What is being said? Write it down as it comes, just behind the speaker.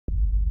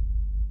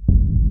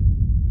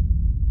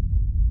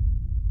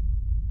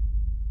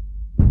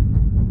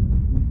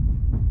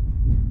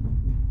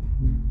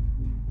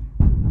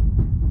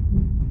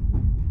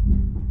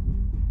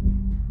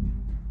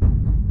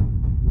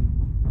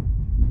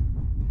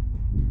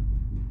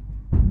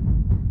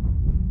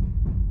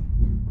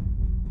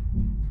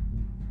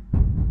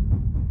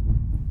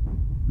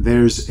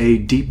There's a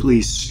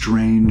deeply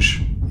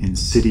strange,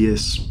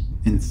 insidious,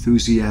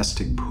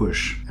 enthusiastic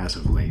push as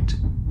of late,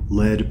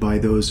 led by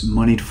those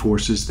moneyed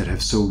forces that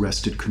have so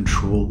wrested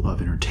control of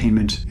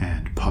entertainment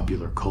and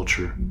popular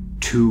culture,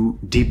 to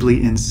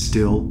deeply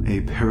instill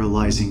a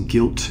paralyzing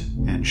guilt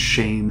and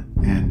shame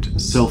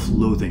and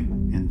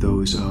self-loathing in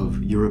those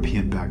of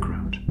European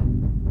background.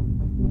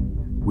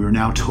 We're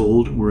now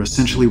told we're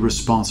essentially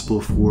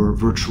responsible for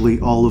virtually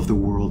all of the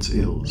world's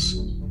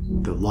ills,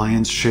 the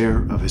lion's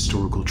share of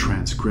historical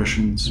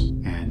transgressions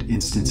and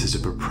instances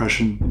of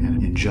oppression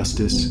and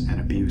injustice and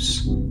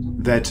abuse,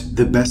 that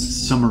the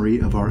best summary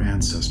of our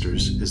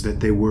ancestors is that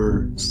they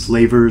were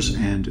slavers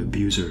and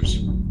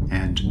abusers,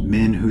 and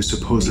men who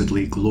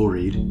supposedly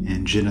gloried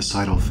in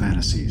genocidal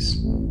fantasies.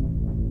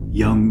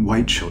 Young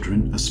white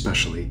children,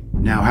 especially,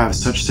 now have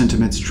such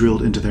sentiments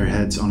drilled into their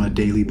heads on a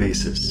daily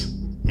basis,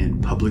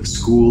 in public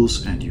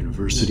schools and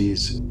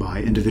universities,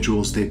 by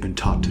individuals they've been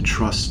taught to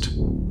trust,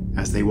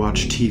 as they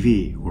watch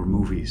TV or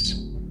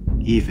movies,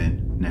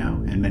 even, now,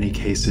 in many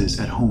cases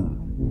at home,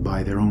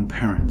 by their own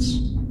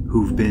parents,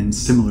 who've been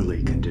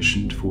similarly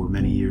conditioned for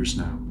many years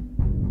now.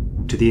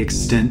 To the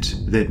extent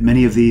that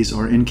many of these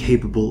are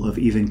incapable of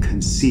even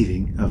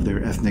conceiving of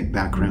their ethnic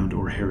background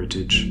or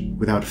heritage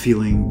without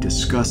feeling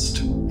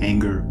disgust,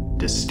 anger,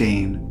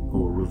 disdain,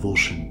 or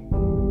revulsion.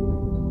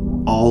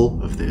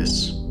 All of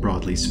this,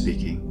 broadly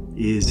speaking,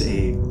 is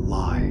a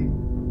lie,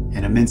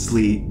 an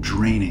immensely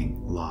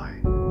draining lie.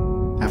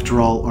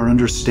 After all, our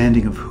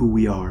understanding of who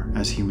we are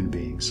as human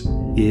beings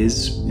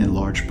is, in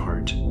large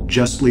part,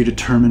 justly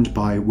determined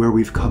by where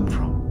we've come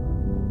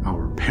from.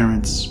 Our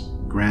parents,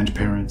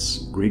 grandparents,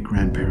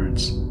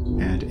 great-grandparents,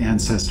 and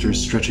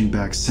ancestors stretching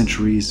back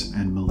centuries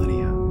and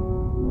millennia.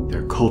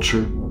 Their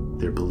culture,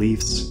 their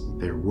beliefs,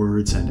 their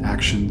words and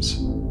actions.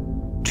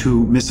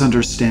 To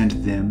misunderstand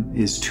them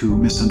is to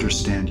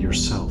misunderstand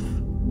yourself.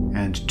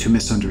 And to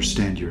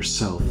misunderstand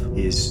yourself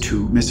is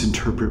to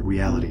misinterpret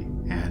reality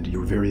and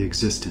your very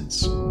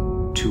existence.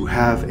 To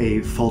have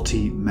a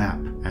faulty map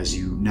as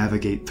you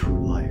navigate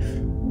through life.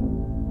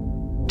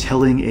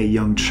 Telling a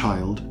young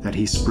child that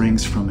he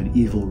springs from an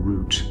evil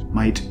root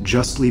might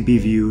justly be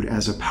viewed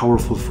as a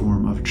powerful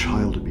form of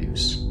child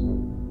abuse.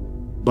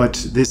 But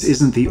this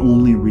isn't the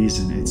only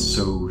reason it's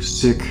so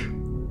sick,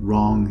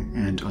 wrong,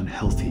 and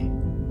unhealthy.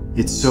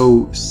 It's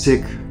so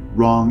sick,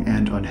 wrong,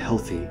 and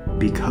unhealthy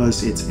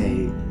because it's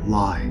a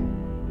lie.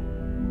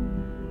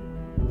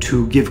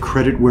 To give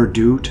credit where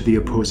due to the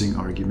opposing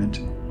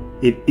argument,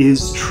 it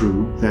is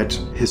true that,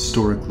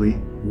 historically,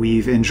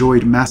 we've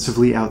enjoyed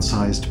massively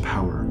outsized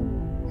power.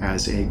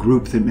 As a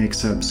group that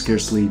makes up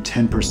scarcely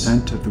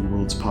 10% of the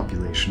world's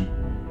population,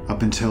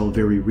 up until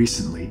very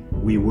recently,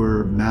 we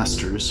were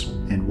masters,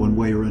 in one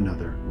way or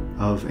another,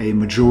 of a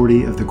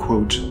majority of the,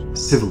 quote,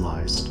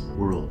 civilized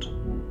world.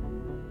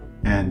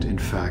 And, in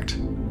fact,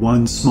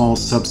 one small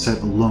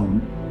subset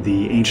alone,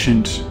 the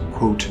ancient,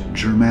 quote,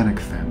 Germanic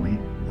family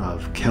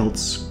of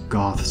Celts,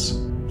 Goths,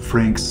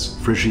 Franks,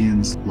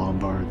 Frisians,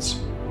 Lombards,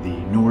 the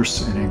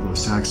Norse and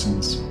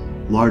Anglo-Saxons,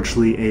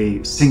 largely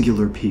a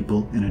singular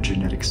people in a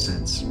genetic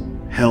sense,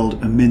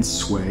 held immense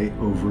sway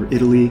over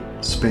Italy,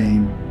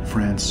 Spain,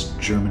 France,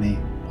 Germany,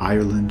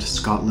 Ireland,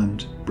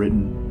 Scotland,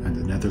 Britain, and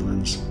the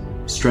Netherlands,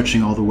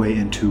 stretching all the way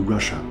into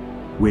Russia,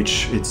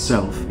 which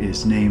itself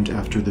is named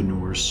after the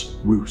Norse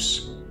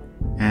Rus,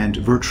 and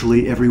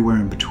virtually everywhere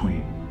in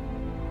between.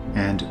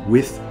 And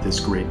with this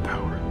great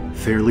power,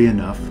 fairly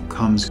enough,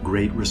 comes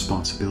great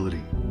responsibility.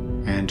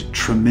 And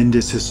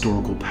tremendous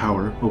historical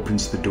power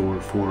opens the door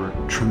for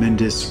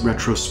tremendous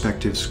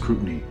retrospective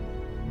scrutiny.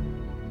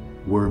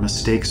 Were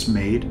mistakes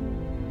made?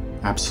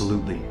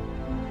 Absolutely.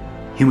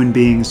 Human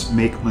beings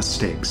make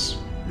mistakes.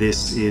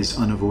 This is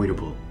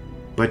unavoidable.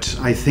 But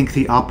I think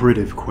the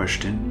operative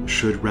question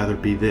should rather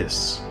be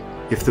this.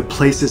 If the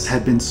places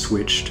had been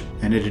switched,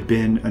 and it had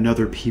been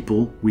another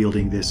people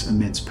wielding this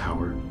immense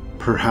power,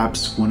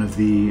 perhaps one of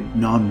the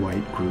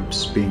non-white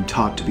groups being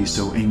taught to be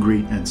so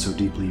angry and so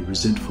deeply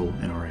resentful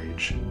in our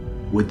age,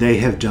 would they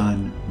have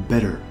done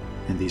better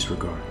in these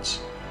regards?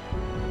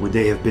 Would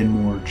they have been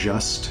more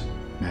just,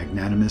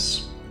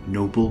 magnanimous,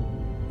 noble,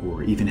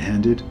 or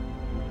even-handed?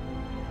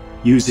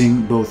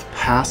 Using both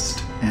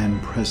past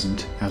and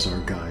present as our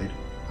guide,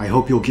 I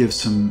hope you'll give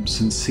some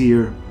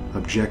sincere,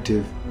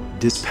 objective,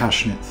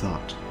 dispassionate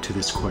thought to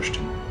this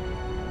question.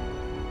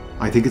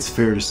 I think it's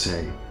fair to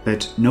say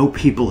that no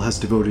people has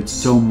devoted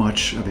so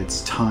much of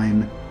its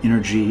time,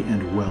 energy,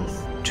 and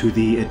wealth to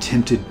the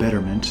attempted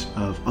betterment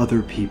of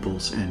other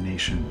peoples and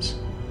nations.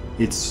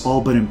 It's all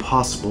but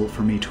impossible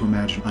for me to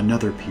imagine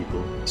another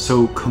people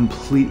so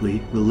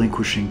completely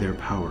relinquishing their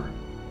power,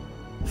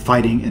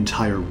 fighting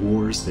entire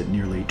wars that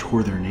nearly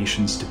tore their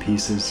nations to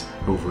pieces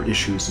over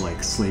issues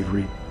like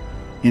slavery,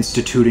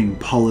 instituting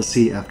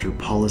policy after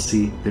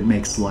policy that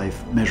makes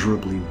life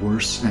measurably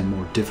worse and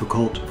more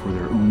difficult for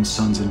their own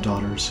sons and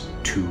daughters,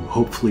 to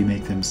hopefully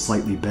make them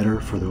slightly better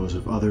for those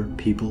of other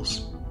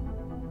peoples.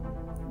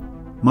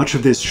 Much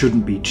of this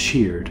shouldn't be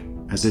cheered,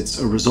 as it's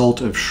a result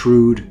of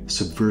shrewd,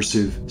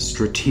 subversive,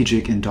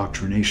 strategic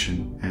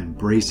indoctrination and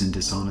brazen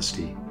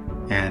dishonesty.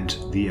 and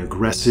the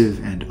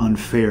aggressive and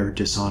unfair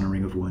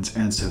dishonoring of one's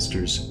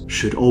ancestors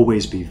should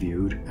always be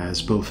viewed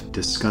as both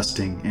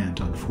disgusting and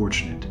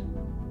unfortunate.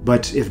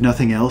 But if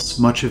nothing else,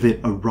 much of it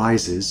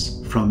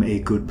arises from a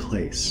good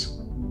place,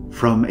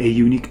 from a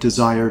unique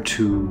desire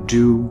to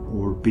do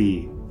or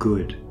be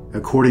good,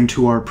 according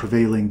to our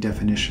prevailing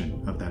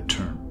definition of that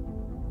term.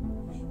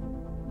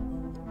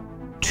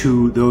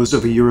 To those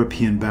of a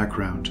European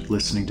background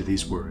listening to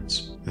these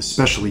words,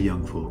 especially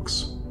young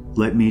folks,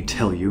 let me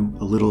tell you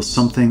a little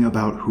something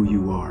about who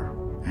you are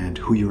and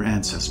who your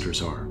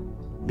ancestors are.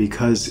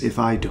 Because if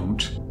I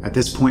don't, at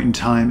this point in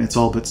time, it's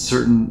all but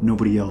certain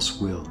nobody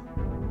else will.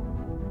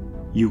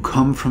 You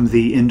come from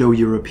the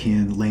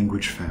Indo-European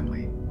language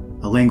family,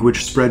 a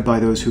language spread by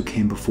those who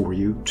came before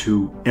you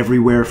to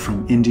everywhere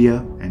from India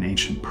and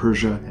ancient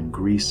Persia and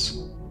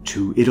Greece,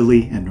 to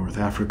Italy and North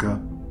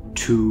Africa,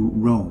 to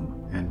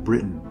Rome and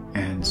Britain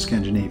and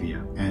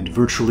Scandinavia, and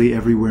virtually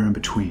everywhere in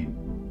between.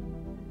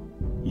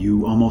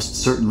 You almost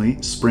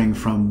certainly spring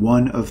from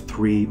one of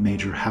three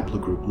major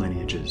haplogroup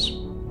lineages,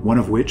 one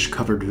of which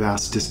covered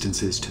vast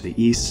distances to the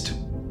east,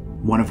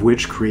 one of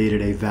which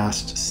created a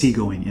vast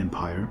seagoing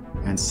empire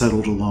and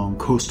settled along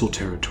coastal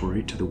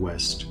territory to the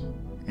west,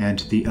 and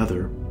the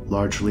other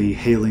largely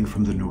hailing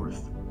from the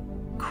north,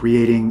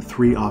 creating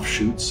three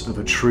offshoots of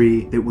a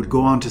tree that would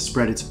go on to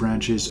spread its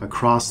branches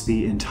across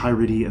the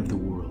entirety of the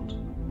world.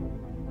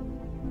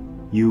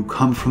 You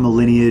come from a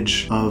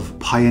lineage of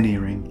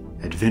pioneering,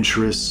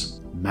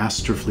 adventurous,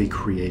 masterfully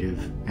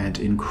creative, and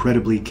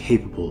incredibly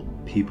capable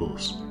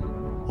peoples,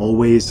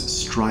 always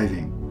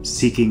striving,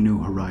 seeking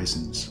new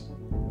horizons.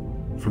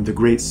 From the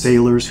great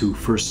sailors who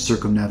first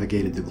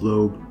circumnavigated the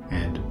globe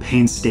and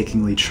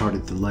painstakingly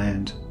charted the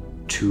land,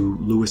 to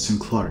Lewis and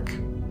Clark,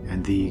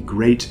 and the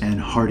great and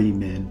hardy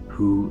men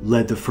who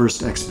led the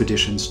first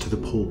expeditions to the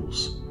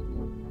poles.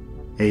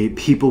 A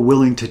people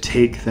willing to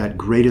take that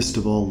greatest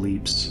of all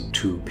leaps,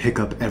 to pick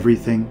up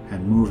everything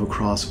and move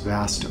across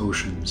vast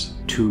oceans,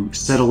 to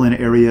settle in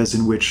areas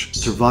in which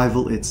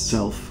survival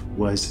itself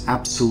was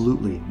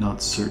absolutely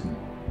not certain,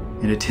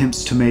 in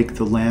attempts to make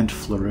the land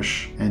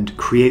flourish and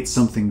create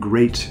something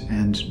great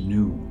and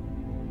new.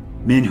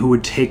 Men who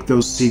would take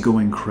those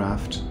seagoing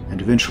craft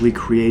and eventually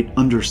create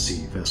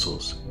undersea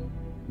vessels,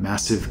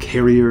 massive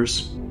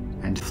carriers,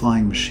 and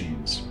flying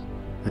machines.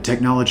 A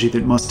technology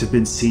that must have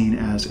been seen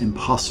as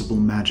impossible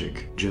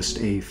magic just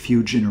a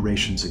few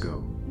generations ago,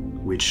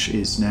 which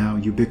is now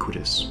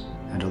ubiquitous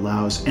and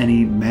allows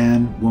any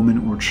man,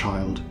 woman, or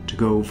child to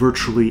go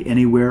virtually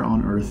anywhere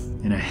on Earth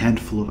in a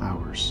handful of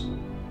hours.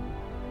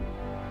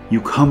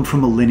 You come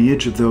from a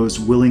lineage of those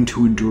willing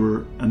to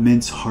endure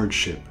immense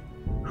hardship,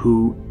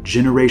 who,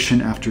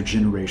 generation after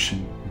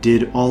generation,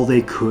 did all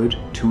they could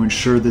to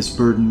ensure this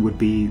burden would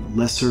be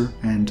lesser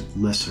and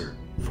lesser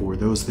for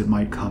those that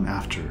might come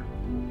after.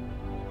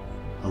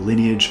 A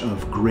lineage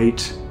of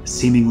great,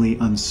 seemingly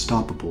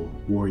unstoppable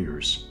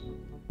warriors,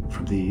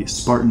 from the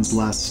Spartans'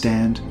 last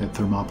stand at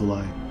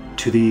Thermopylae,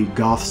 to the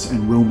Goths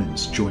and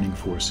Romans joining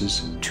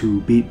forces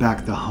to beat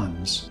back the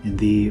Huns in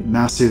the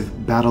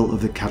massive Battle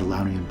of the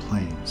Catalaunian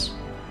Plains,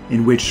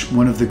 in which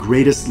one of the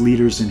greatest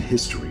leaders in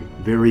history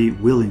very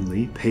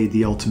willingly paid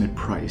the ultimate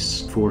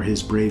price for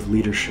his brave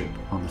leadership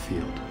on the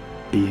field,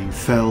 being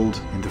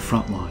felled in the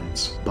front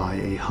lines by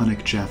a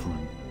Hunnic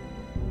javelin,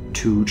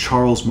 to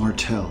Charles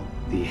Martel,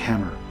 the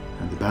Hammer,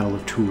 and the Battle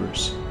of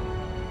Tours,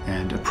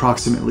 and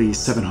approximately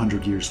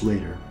 700 years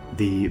later,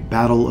 the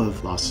Battle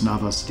of Las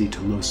Navas de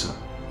Tolosa,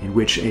 in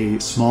which a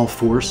small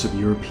force of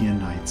European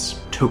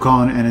knights took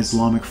on an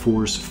Islamic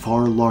force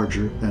far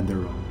larger than their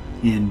own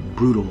in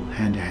brutal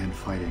hand-to-hand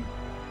fighting.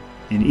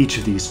 In each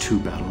of these two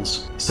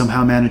battles,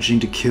 somehow managing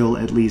to kill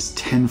at least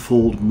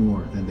tenfold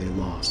more than they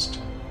lost,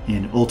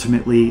 in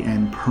ultimately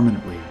and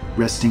permanently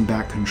wresting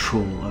back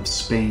control of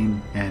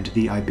Spain and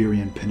the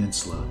Iberian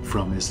Peninsula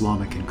from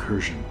Islamic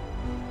incursion.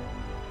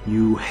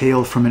 You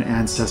hail from an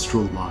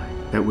ancestral line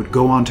that would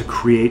go on to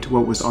create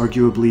what was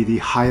arguably the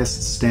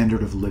highest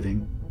standard of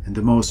living and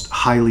the most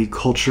highly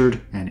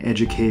cultured and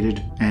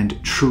educated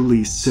and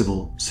truly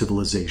civil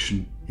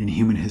civilization in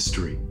human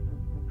history,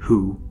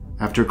 who,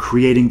 after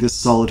creating this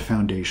solid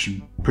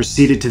foundation,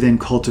 proceeded to then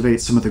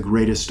cultivate some of the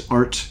greatest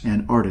art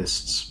and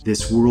artists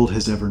this world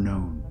has ever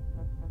known.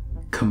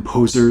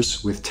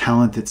 Composers with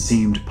talent that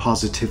seemed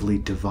positively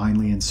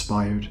divinely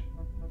inspired,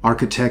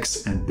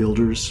 architects and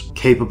builders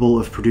capable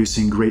of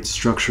producing great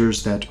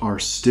structures that are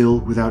still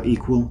without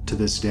equal to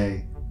this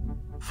day,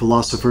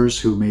 philosophers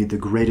who made the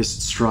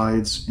greatest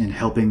strides in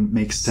helping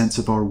make sense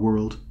of our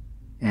world,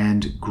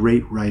 and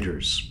great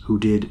writers who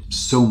did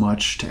so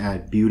much to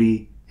add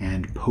beauty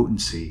and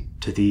potency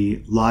to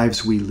the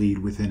lives we lead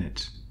within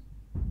it.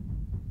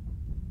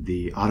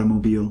 The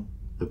automobile,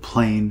 the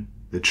plane,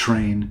 the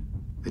train,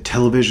 the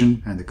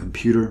television and the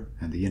computer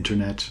and the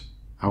internet,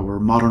 our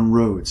modern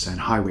roads and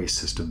highway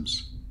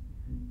systems.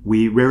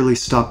 We rarely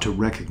stop to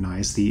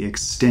recognize the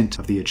extent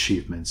of the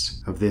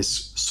achievements of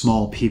this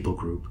small people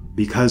group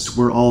because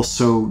we're all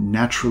so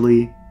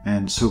naturally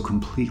and so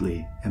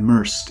completely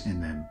immersed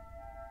in them.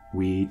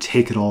 We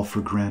take it all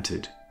for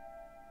granted.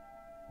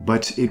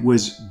 But it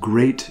was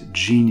great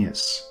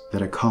genius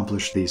that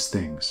accomplished these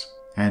things,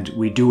 and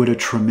we do it a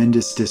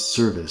tremendous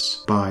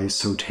disservice by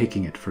so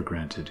taking it for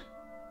granted.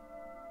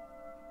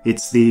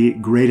 It's the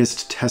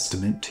greatest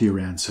testament to your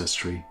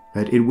ancestry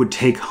that it would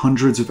take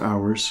hundreds of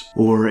hours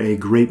or a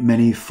great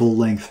many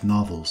full-length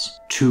novels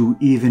to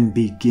even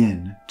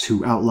begin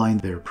to outline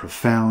their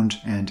profound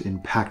and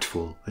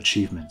impactful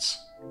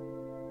achievements.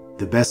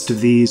 The best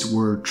of these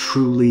were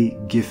truly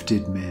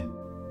gifted men,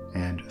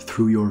 and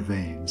through your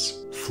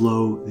veins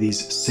flow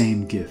these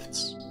same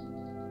gifts,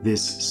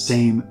 this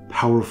same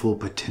powerful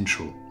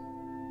potential,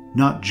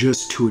 not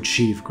just to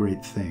achieve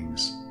great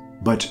things,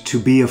 but to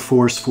be a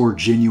force for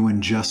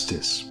genuine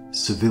justice,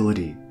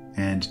 civility,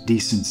 and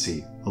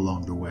decency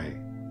along the way.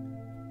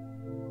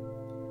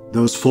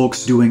 Those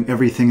folks doing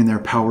everything in their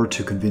power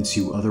to convince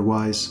you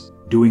otherwise,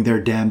 doing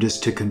their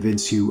damnedest to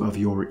convince you of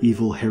your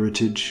evil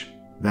heritage,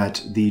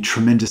 that the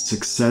tremendous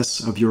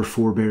success of your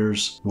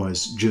forebears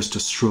was just a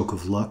stroke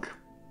of luck,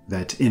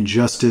 that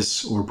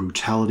injustice or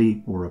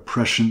brutality or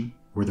oppression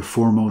were the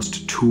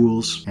foremost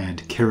tools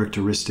and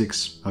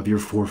characteristics of your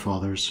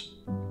forefathers.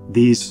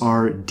 These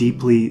are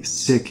deeply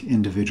sick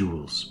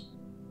individuals.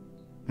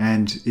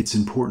 And it's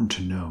important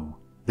to know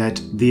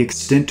that the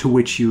extent to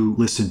which you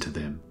listen to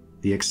them,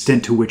 the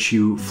extent to which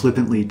you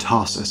flippantly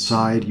toss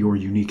aside your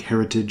unique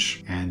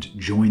heritage and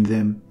join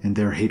them in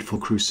their hateful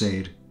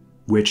crusade,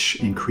 which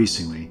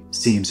increasingly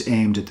seems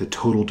aimed at the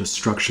total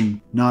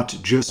destruction not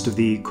just of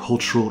the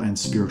cultural and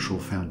spiritual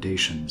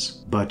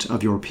foundations, but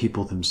of your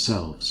people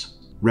themselves,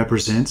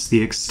 represents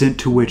the extent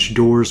to which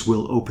doors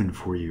will open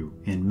for you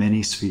in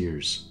many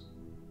spheres.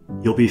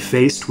 You'll be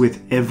faced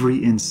with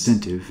every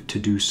incentive to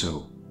do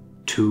so,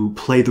 to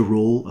play the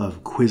role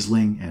of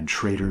quisling and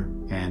traitor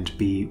and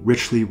be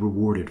richly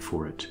rewarded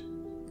for it.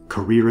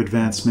 Career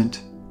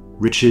advancement,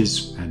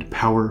 riches and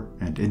power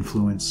and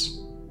influence.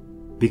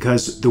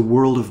 Because the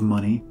world of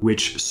money,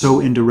 which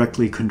so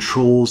indirectly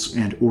controls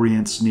and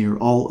orients near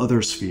all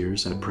other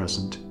spheres at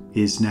present,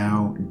 is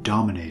now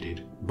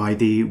dominated by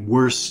the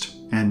worst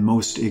and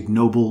most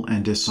ignoble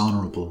and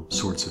dishonorable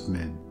sorts of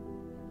men.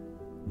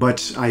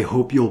 But I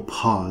hope you'll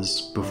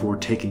pause before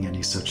taking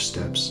any such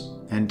steps,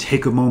 and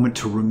take a moment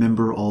to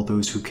remember all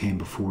those who came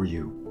before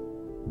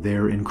you,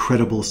 their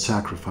incredible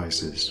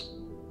sacrifices,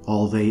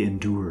 all they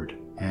endured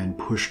and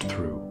pushed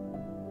through,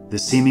 the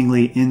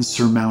seemingly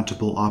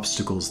insurmountable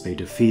obstacles they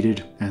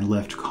defeated and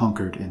left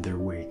conquered in their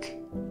wake,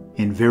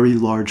 in very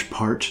large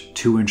part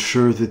to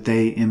ensure that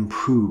they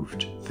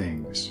improved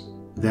things,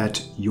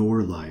 that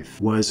your life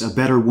was a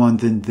better one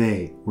than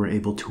they were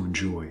able to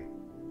enjoy,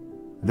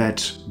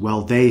 that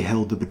while they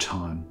held the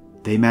baton,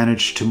 they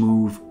managed to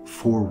move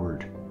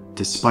forward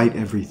despite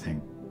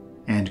everything,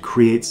 and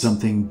create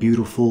something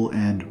beautiful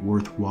and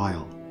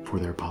worthwhile for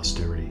their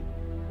posterity.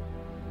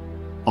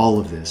 All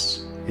of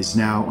this is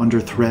now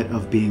under threat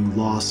of being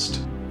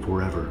lost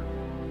forever.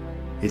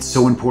 It's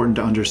so important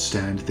to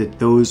understand that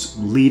those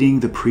leading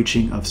the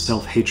preaching of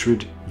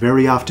self-hatred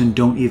very often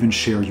don't even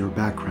share your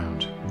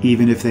background,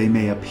 even if they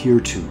may appear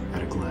to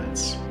at a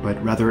glance,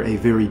 but rather a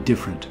very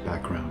different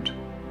background.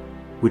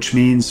 Which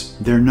means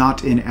they're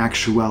not in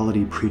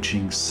actuality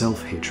preaching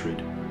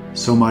self-hatred,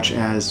 so much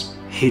as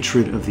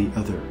hatred of the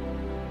other,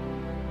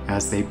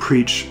 as they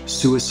preach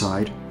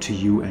suicide to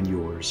you and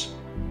yours,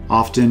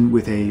 often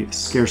with a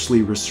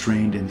scarcely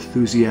restrained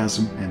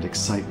enthusiasm and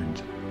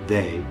excitement.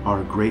 They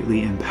are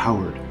greatly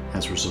empowered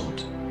as a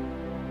result.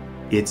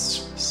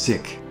 It's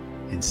sick,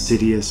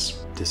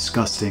 insidious,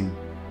 disgusting,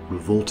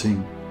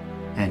 revolting,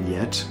 and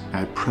yet,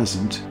 at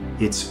present,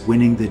 it's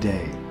winning the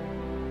day.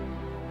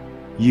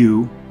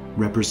 You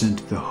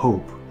represent the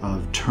hope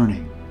of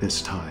turning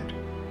this tide.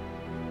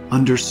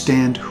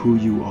 Understand who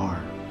you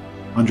are.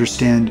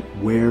 Understand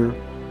where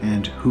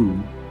and who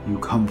you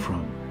come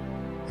from.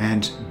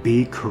 And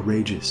be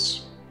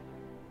courageous.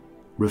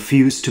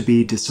 Refuse to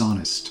be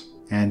dishonest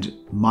and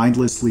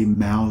mindlessly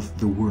mouth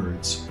the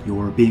words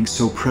you're being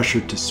so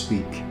pressured to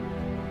speak.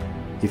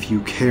 If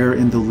you care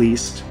in the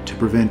least to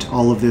prevent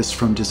all of this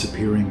from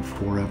disappearing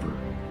forever,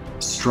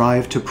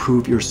 strive to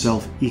prove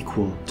yourself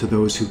equal to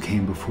those who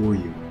came before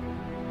you.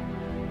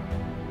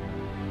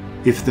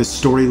 If the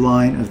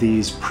storyline of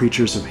these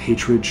preachers of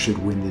hatred should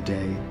win the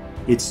day,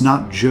 it's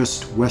not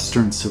just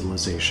Western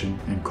civilization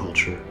and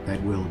culture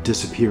that will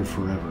disappear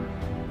forever.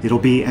 It'll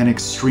be an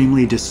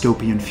extremely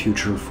dystopian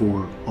future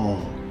for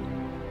all.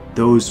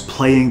 Those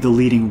playing the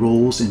leading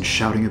roles in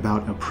shouting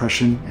about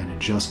oppression and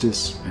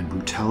injustice and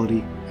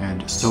brutality,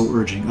 and so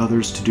urging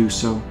others to do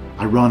so,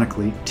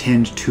 ironically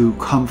tend to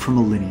come from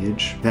a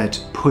lineage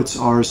that puts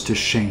ours to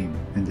shame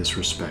in this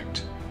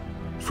respect.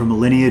 From a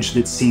lineage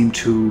that seemed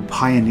to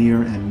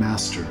pioneer and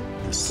master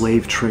the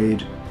slave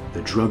trade,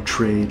 the drug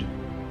trade,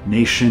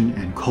 nation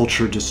and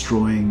culture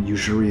destroying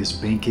usurious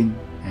banking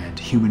and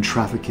human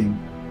trafficking,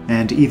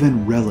 and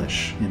even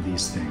relish in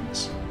these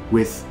things,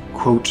 with,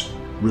 quote,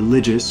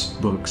 religious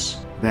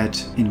books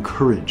that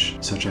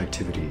encourage such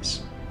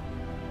activities.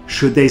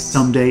 Should they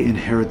someday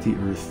inherit the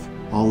earth,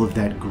 all of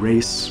that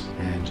grace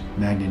and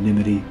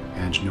magnanimity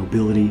and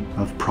nobility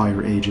of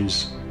prior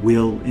ages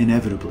will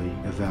inevitably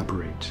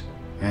evaporate,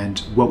 and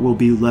what we'll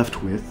be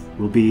left with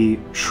will be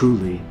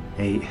truly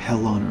a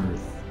hell on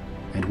earth,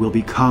 and will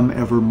become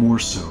ever more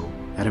so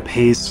at a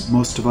pace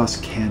most of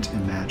us can't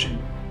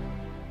imagine.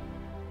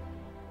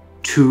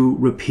 To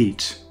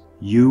repeat,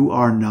 you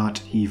are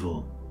not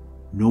evil,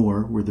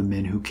 nor were the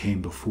men who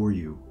came before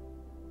you,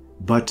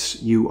 but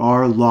you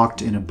are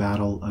locked in a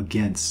battle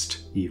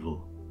against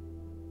evil.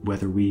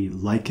 Whether we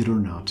like it or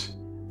not,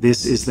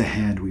 this is the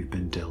hand we've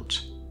been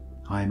dealt.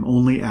 I'm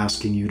only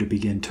asking you to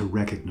begin to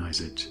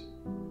recognize it,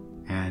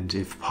 and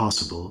if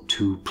possible,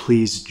 to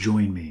please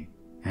join me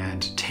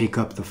and take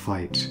up the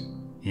fight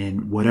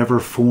in whatever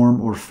form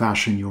or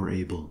fashion you're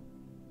able.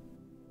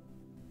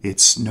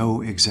 It's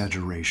no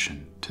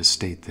exaggeration to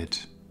state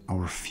that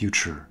our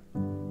future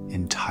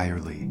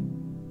entirely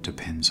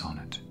depends on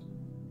it.